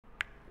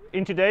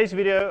In today's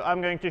video,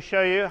 I'm going to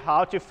show you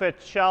how to fit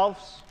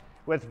shelves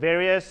with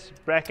various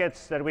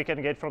brackets that we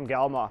can get from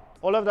Gelmar.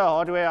 All of the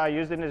hardware I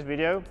used in this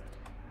video,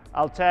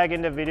 I'll tag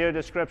in the video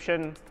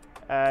description,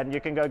 and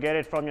you can go get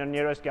it from your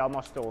nearest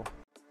Gelmar store.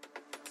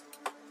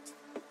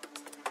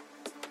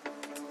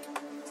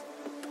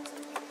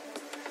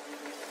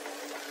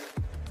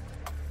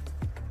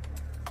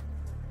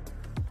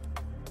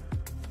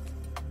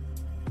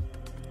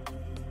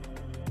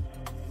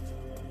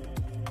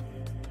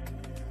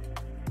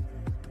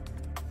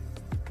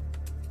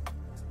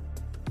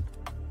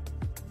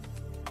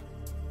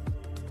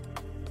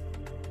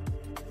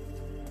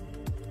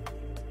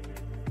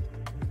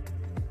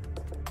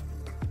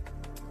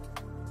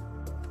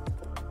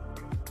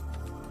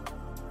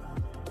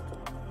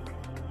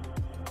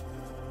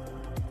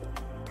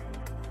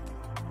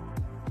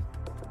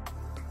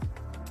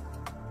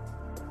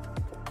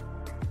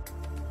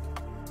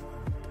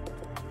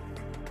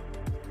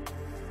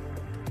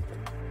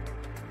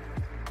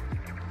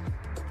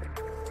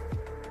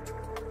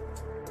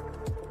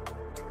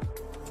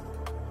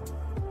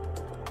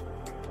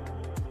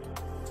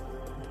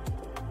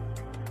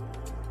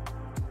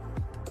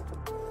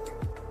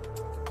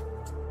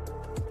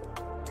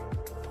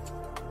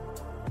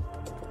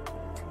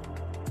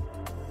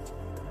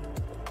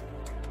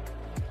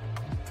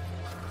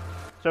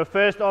 So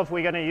first off,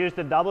 we're going to use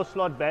the double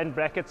slot band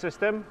bracket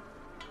system.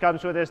 It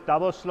comes with this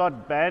double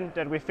slot band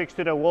that we fix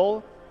to the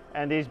wall,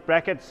 and these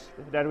brackets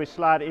that we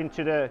slide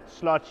into the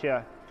slot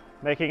here,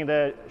 making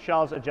the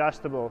shelves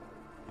adjustable.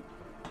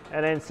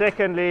 And then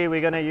secondly,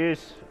 we're going to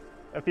use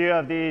a few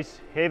of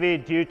these heavy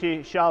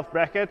duty shelf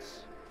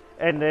brackets,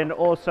 and then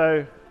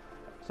also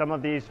some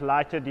of these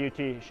lighter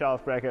duty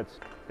shelf brackets.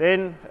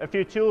 Then a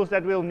few tools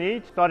that we'll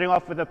need, starting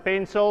off with a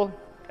pencil,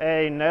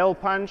 a nail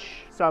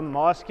punch, some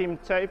masking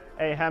tape,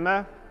 a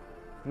hammer,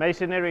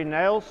 masonry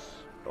nails,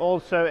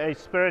 also a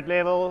spirit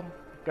level.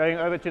 Going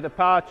over to the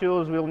power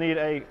tools, we'll need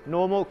a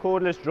normal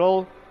cordless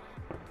drill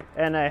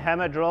and a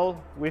hammer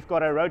drill. We've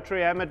got a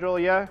rotary hammer drill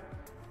here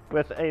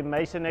with a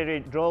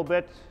masonry drill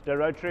bit. The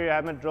rotary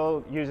hammer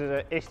drill uses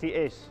a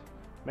STS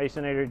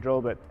masonry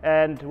drill bit.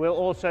 And we'll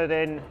also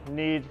then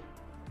need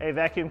a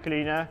vacuum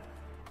cleaner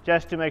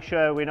just to make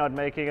sure we're not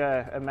making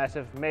a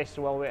massive mess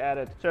while we're at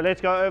it. So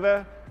let's go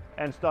over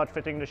and start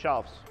fitting the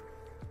shelves.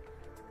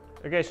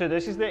 Okay, so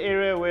this is the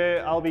area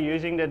where I'll be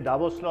using the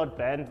double slot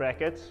band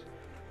brackets.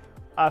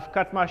 I've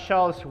cut my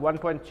shelves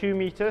 1.2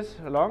 meters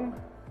long,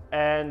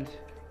 and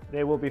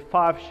there will be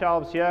 5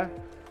 shelves here.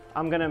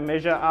 I'm going to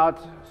measure out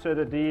so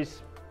that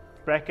these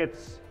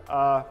brackets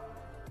are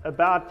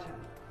about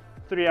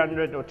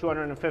 300 or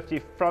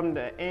 250 from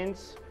the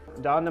ends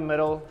down the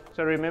middle.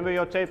 So remember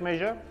your tape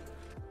measure.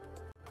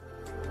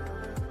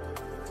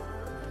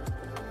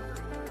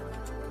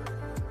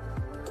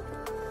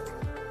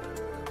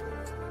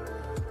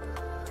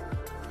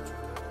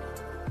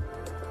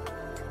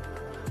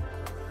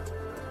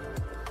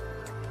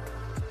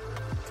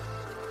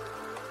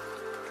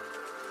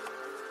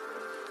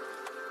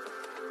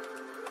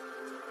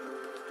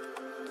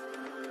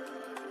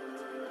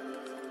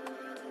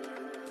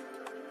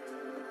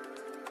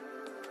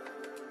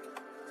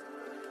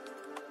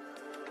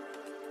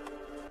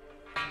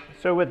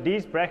 So with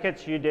these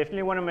brackets, you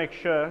definitely want to make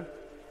sure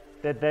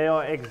that they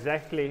are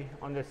exactly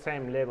on the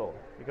same level,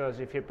 because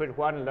if you put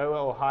one lower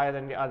or higher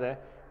than the other,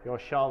 your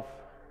shelf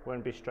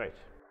won't be straight.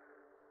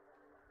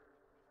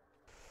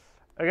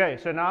 Okay,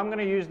 so now I'm going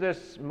to use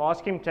this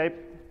masking tape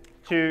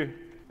to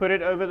put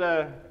it over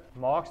the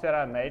marks that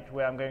I made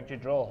where I'm going to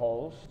drill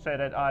holes so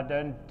that I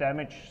don't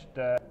damage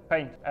the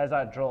paint as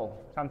I drill.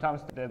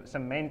 Sometimes the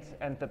cement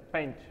and the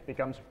paint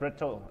becomes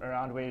brittle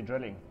around where you're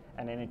drilling,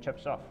 and then it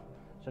chips off.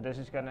 So this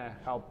is going to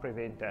help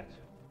prevent that.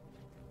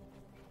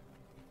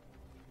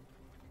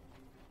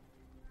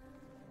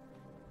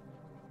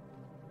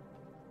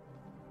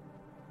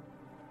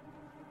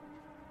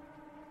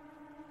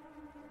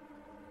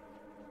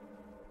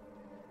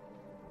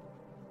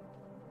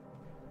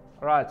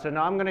 Alright, so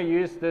now I'm going to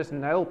use this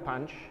nail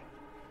punch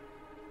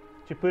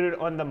to put it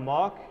on the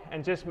mark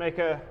and just make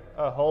a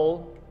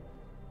hole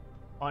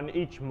on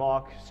each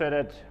mark so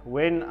that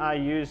when I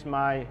use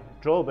my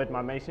drill bit,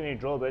 my masonry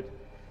drill bit,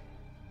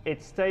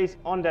 it stays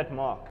on that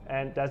mark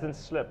and doesn't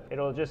slip.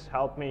 It'll just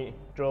help me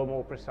drill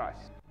more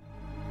precise.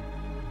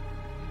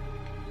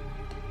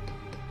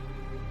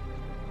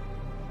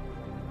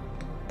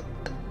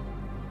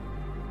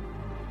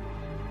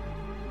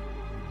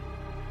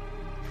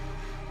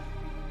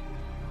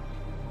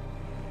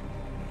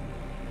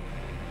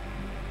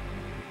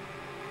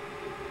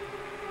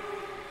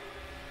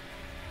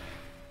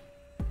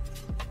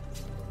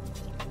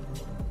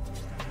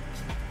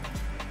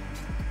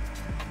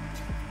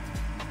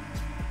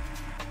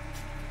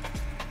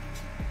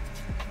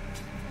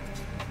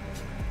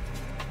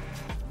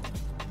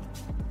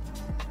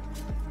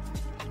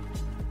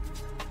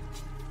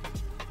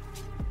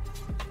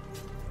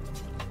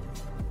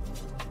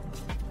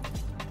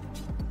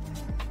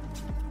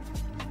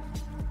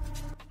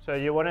 So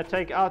you want to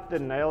take out the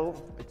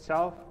nail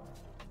itself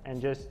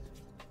and just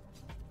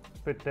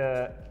put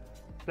the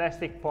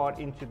plastic part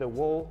into the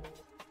wall.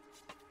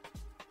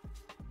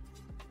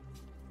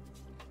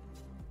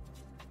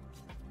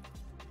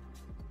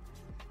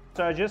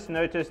 So I just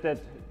noticed that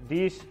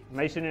these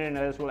masonry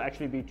nails will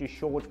actually be too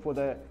short for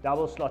the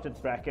double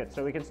slotted bracket.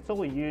 So we can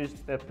still use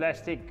the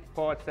plastic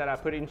parts that I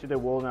put into the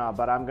wall now,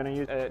 but I'm going to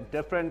use a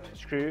different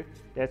screw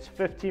that's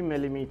 50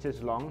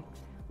 millimeters long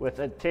with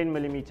a 10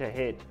 millimeter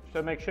head.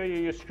 So make sure you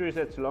use screws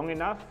that's long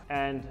enough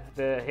and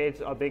the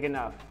heads are big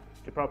enough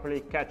to properly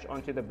catch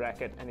onto the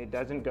bracket and it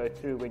doesn't go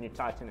through when you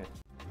tighten it.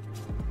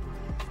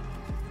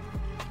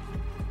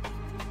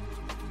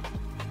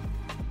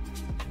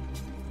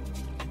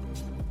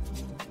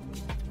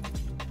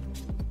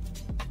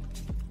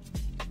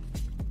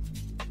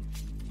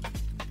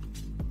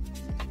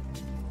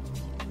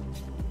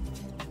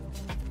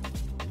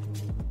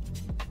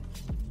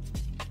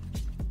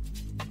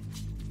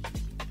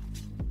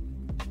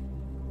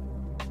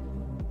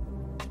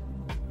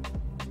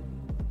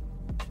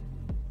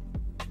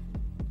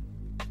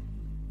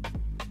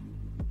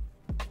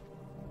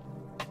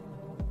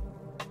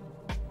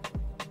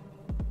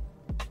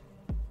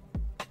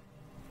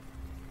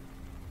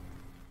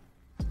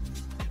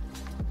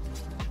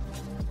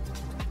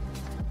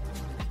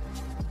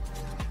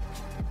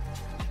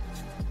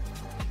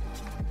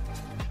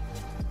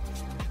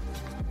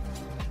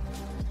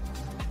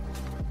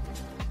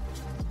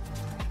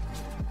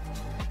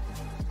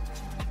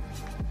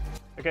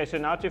 Okay, so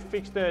now to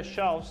fix the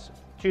shelves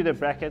to the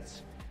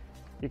brackets,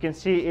 you can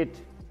see it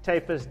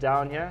tapers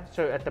down here.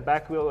 So at the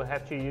back we'll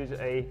have to use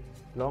a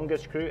longer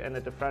screw and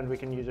at the front we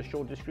can use a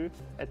shorter screw.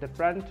 At the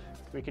front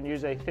we can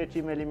use a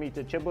 30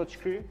 millimeter chibbled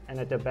screw and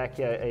at the back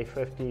here a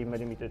 50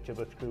 millimeter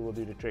chibbled screw will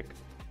do the trick.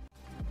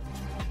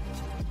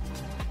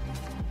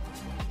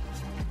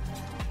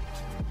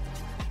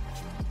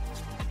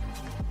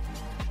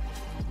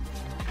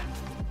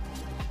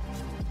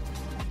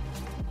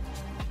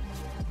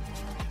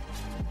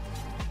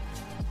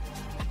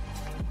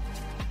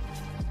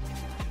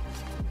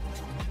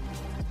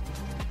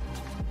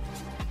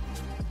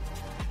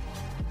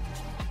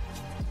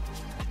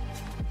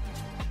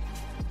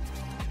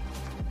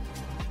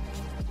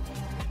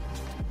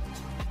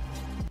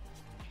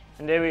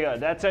 And there we go,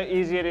 that's how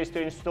easy it is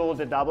to install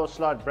the double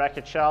slot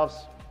bracket shelves.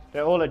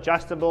 They're all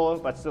adjustable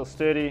but still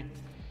sturdy.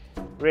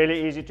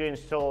 Really easy to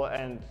install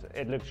and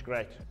it looks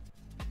great.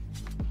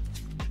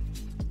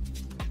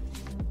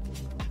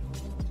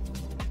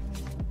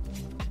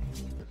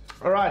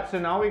 Alright, so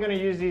now we're going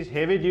to use these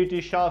heavy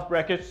duty shelf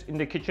brackets in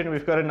the kitchen.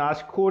 We've got a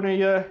nice corner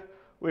here.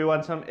 We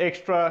want some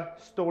extra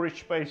storage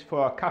space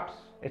for our cups,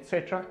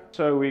 etc.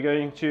 So we're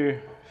going to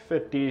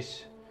fit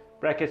these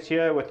brackets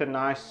here with a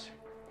nice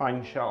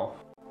pine shelf.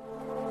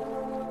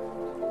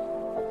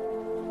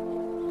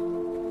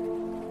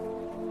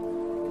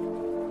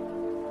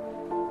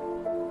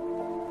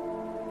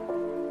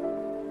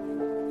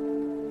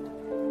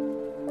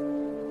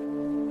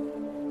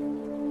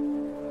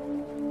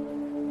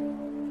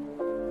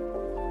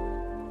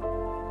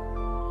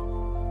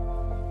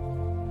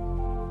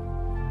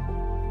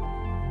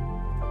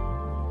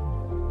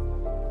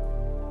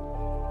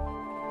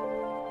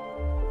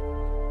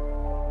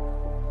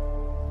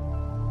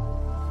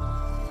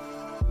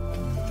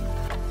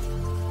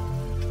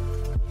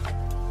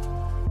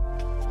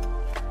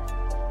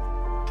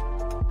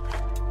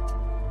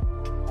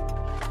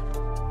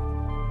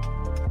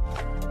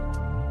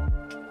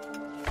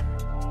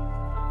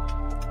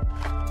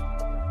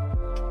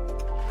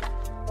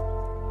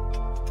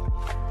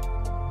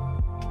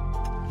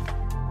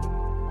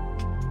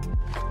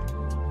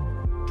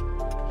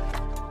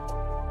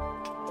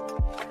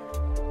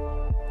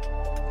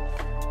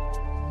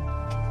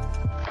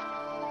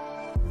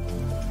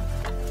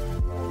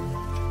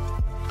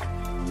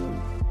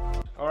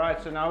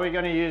 Alright, so now we're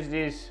going to use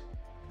these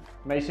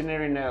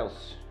masonry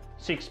nails,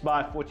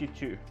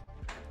 6x42.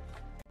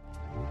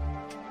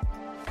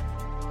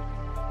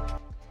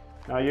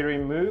 Now you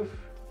remove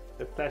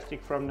the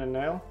plastic from the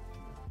nail.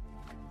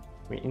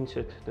 We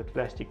insert the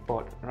plastic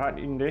part right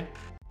in there.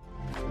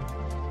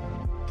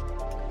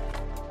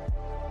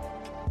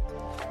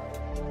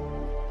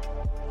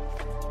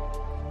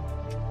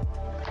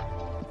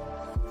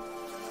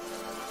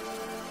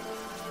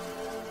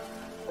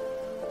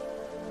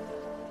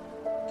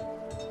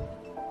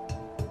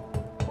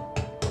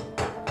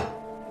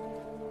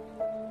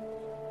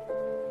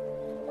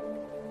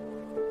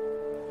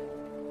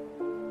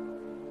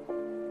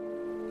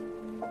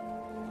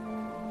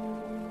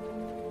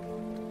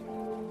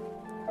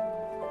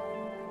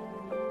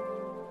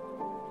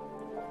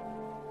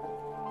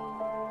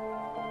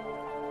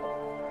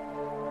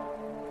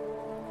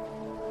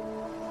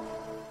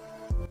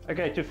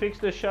 Okay, to fix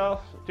the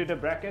shelf to the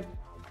bracket,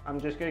 I'm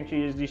just going to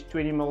use these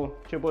 20mm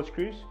chibbled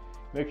screws.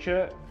 Make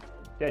sure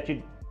that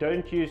you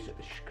don't use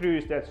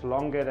screws that's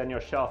longer than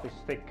your shelf is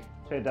thick,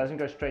 so it doesn't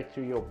go straight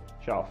through your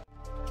shelf.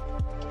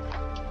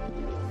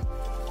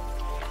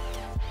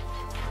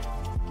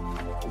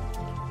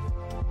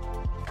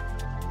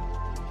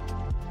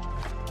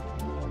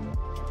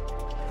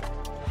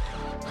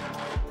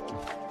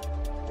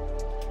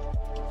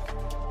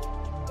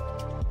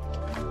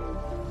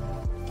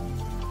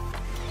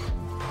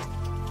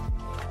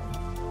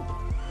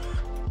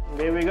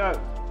 there we go.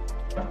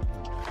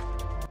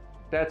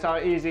 That's how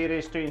easy it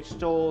is to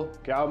install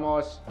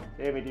Gelmar's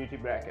heavy duty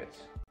brackets.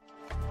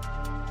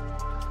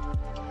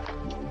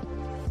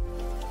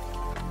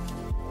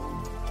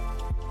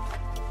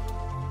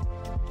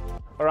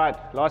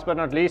 Alright, last but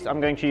not least,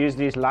 I'm going to use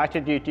these lighter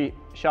duty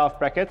shelf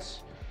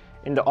brackets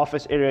in the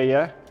office area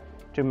here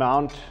to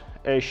mount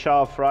a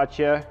shelf right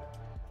here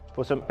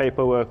for some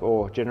paperwork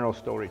or general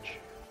storage.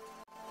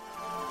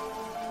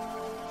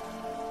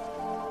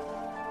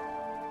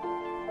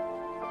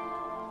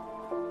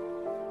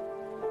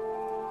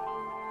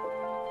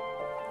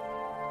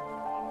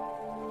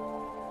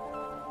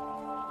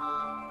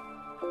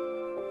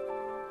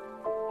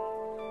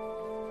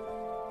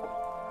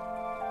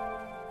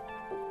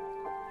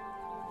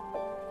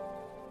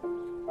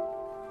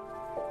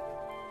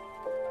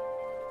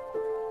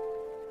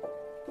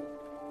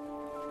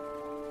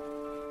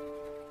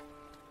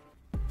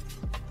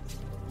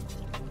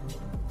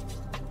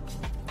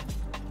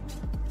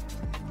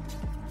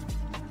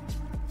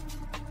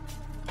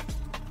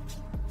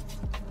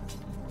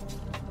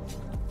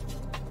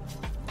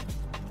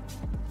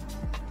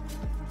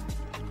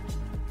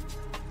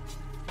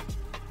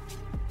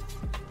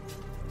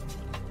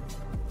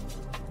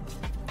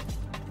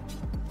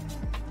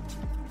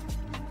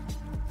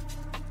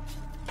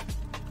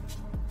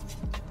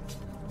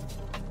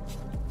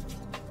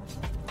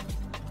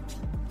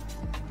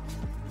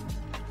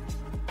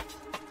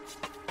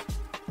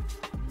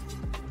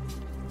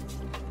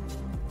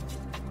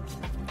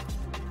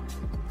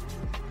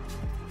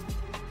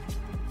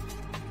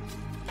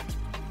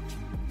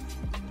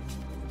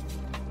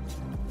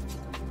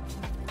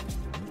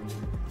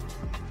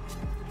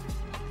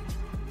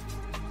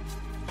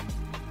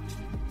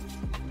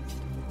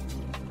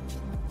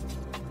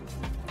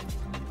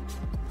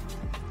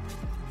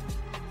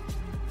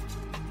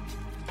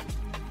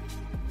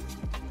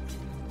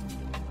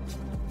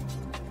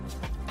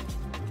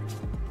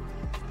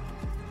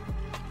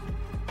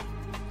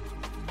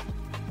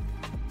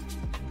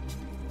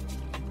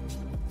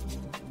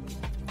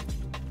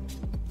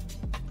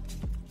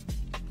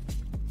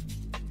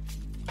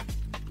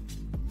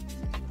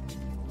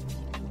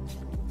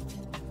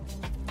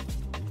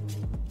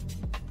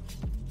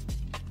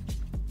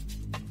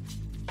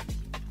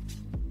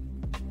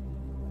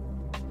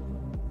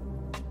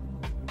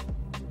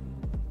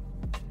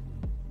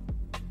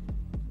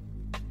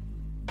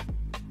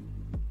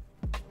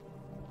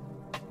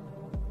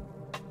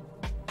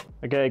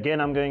 Okay, again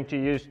I'm going to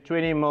use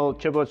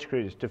 20mm chibboard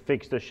screws to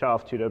fix the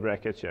shaft to the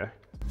brackets here.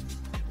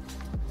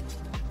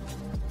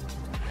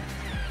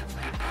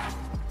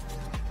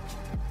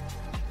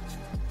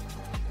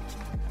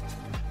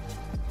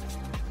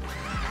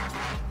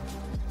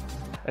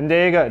 And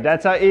there you go,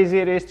 that's how easy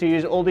it is to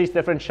use all these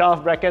different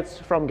shaft brackets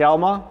from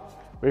Gelmar.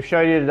 We've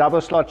shown you the double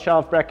slot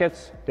shaft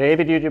brackets, the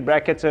heavy duty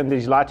brackets and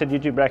these lighter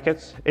duty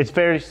brackets. It's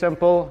very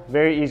simple,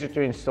 very easy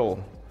to install.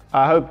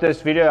 I hope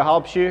this video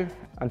helps you.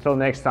 Until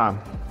next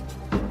time.